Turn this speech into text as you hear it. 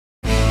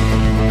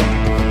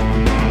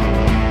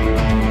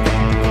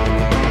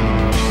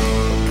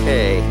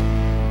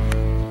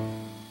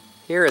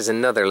Here is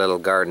another little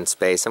garden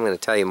space. I'm going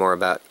to tell you more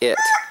about it.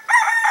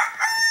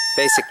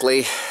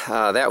 Basically,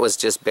 that was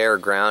just bare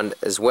ground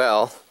as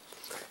well.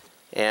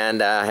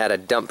 And I had a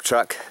dump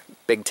truck,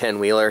 big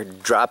 10-wheeler,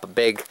 drop a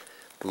big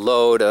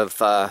load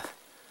of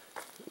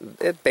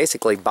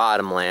basically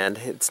bottomland.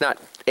 It's not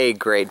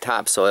A-grade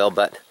topsoil,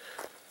 but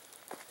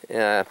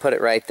put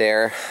it right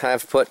there.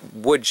 I've put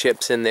wood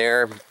chips in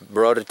there,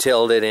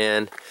 rototilled it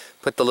in,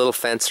 put the little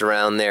fence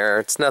around there.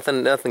 It's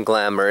nothing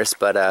glamorous,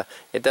 but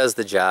it does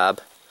the job.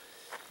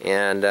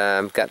 And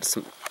I've got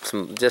some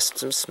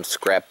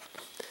scrap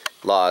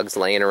logs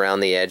laying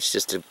around the edge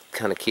just to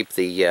kind of keep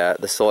the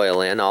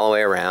soil in all the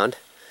way around.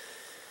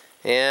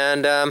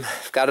 And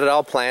I've got it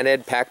all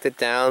planted, packed it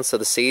down so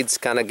the seeds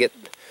kind of get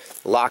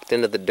locked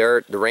into the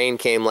dirt. The rain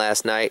came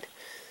last night,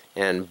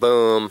 and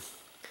boom,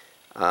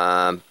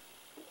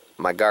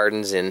 my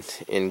garden's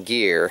in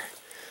gear.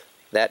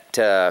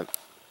 That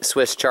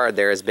Swiss chard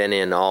there has been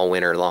in all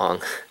winter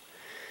long.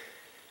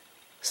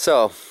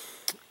 So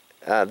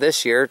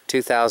this year,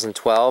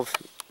 2012,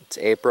 it's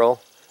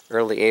April,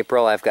 early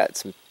April. I've got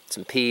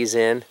some peas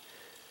in.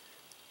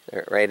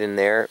 They're right in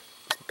there,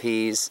 some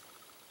peas,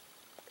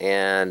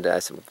 and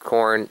some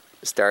corn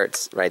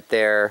starts right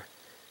there.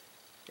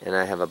 And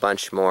I have a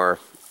bunch more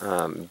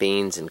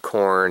beans and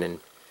corn, and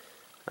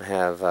I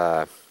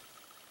have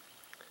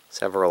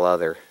several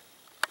other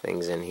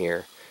things in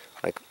here.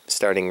 Like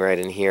starting right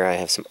in here, I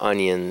have some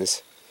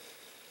onions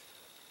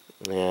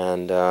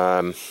and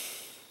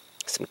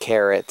some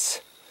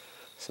carrots,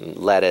 some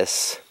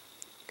lettuce,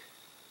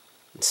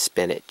 and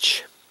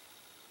spinach.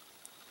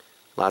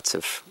 Lots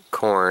of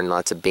corn,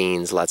 lots of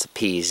beans, lots of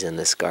peas in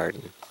this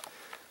garden.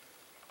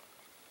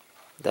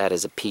 That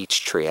is a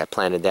peach tree. I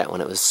planted that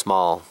when it was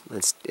small.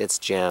 It's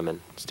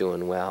jamming. It's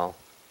doing well.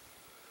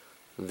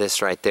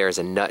 This right there is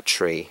a nut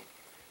tree,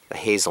 a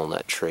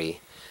hazelnut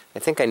tree. I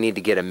think I need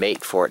to get a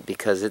mate for it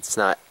because it's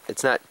not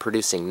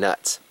producing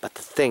nuts, but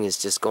the thing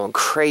is just going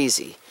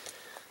crazy.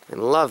 I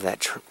love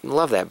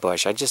that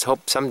bush. I just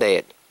hope someday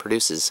it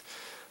produces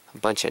a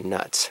bunch of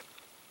nuts.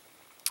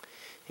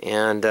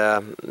 And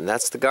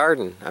that's the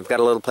garden. I've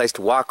got a little place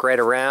to walk right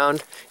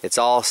around. It's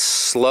all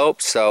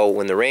sloped, so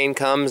when the rain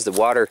comes, the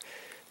water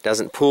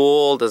doesn't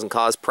pool, doesn't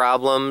cause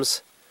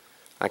problems.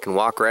 I can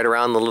walk right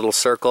around the little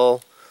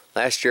circle.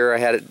 Last year I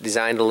had it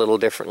designed a little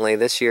differently.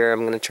 This year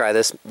I'm going to try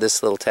this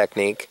little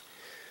technique.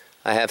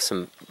 I have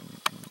some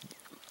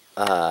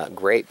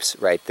grapes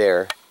right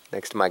there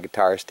next to my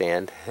guitar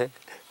stand,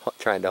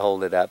 trying to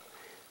hold it up.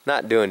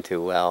 Not doing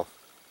too well.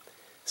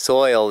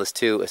 Soil is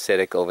too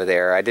acidic over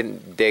there. I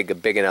didn't dig a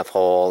big enough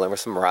hole. There were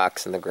some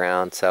rocks in the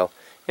ground. So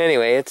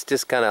anyway, it's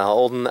just kind of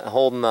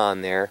holding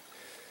on there.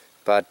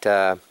 But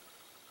the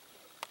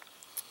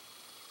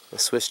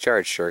Swiss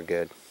chard's sure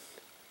good.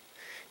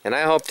 And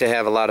I hope to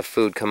have a lot of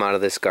food come out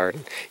of this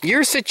garden.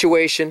 Your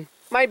situation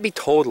might be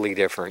totally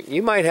different.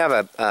 You might have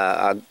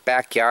a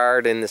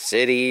backyard in the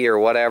city or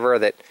whatever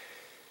that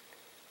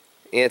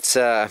it's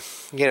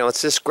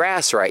it's just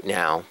grass right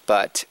now.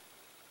 But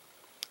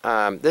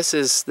this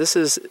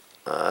is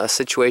a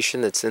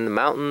situation that's in the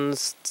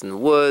mountains, it's in the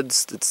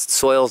woods. The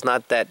soil's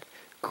not that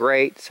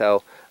great,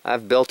 so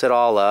I've built it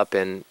all up,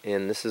 and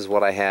this is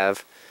what I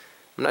have.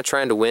 I'm not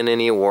trying to win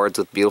any awards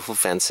with beautiful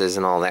fences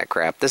and all that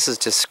crap. This is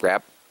just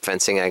scrap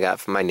fencing I got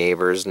from my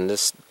neighbors, and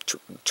this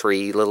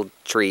little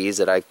trees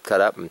that I cut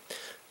up and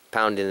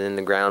pounded in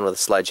the ground with a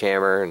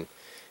sledgehammer,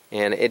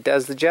 and it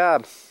does the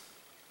job.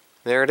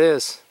 There it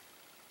is.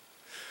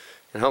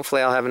 And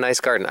hopefully I'll have a nice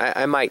garden.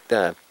 I might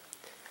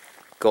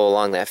go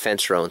along that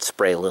fence row and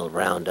spray a little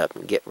Roundup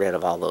and get rid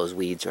of all those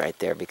weeds right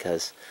there,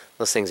 because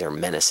those things are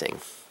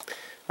menacing.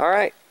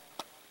 Alright,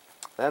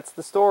 that's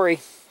the story.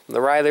 The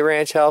Riley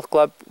Ranch Health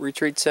Club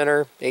Retreat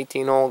Center,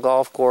 18-hole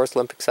golf course,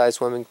 Olympic-sized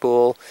swimming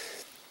pool,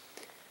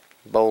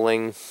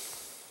 bowling,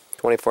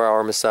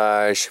 24-hour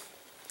massage,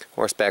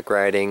 horseback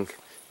riding,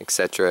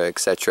 etc.,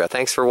 etc.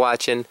 Thanks for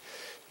watching.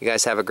 You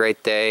guys have a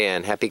great day,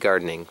 and happy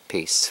gardening.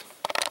 Peace.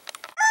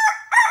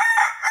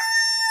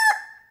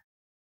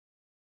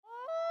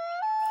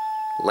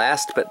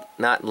 Last but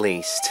not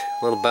least,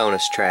 a little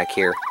bonus track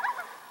here.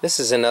 This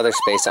is another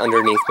space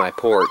underneath my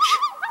porch,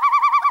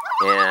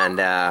 and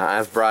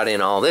I've brought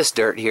in all this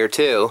dirt here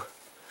too,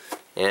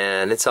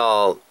 and it's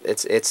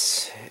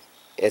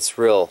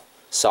real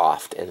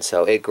soft, and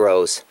so it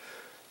grows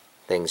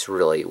things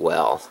really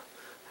well.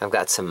 I've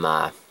got some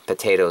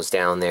potatoes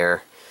down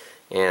there,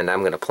 and I'm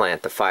going to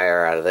plant the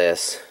fire out of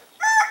this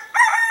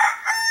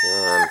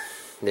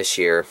this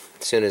year.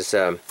 As soon as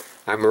I'm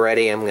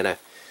ready, I'm going to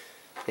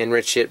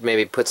enrich it,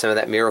 maybe put some of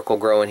that Miracle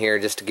Grow in here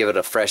just to give it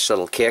a fresh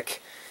little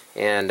kick,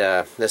 and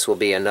this will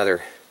be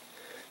another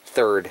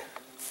third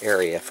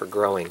area for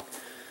growing.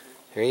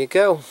 There you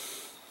go.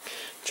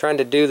 Trying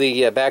to do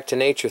the back to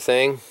nature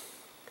thing.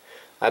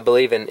 I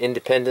believe in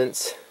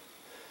independence,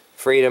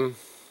 freedom.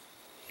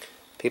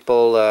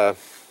 People,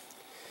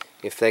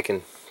 if they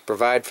can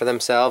provide for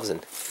themselves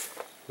and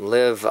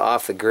live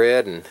off the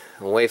grid and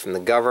away from the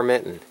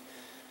government and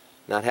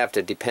not have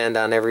to depend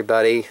on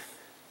everybody,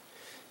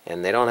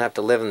 and they don't have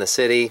to live in the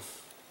city,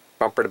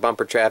 bumper to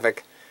bumper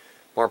traffic,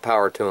 more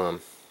power to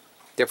them.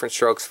 Different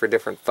strokes for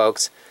different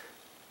folks.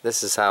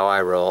 This is how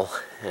I roll,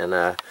 and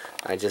I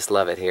just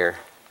love it here.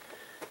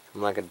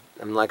 I'm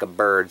like a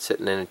bird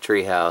sitting in a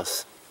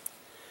treehouse.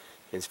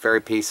 It's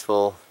very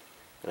peaceful,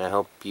 and I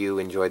hope you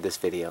enjoyed this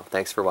video.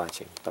 Thanks for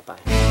watching.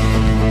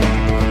 Bye-bye.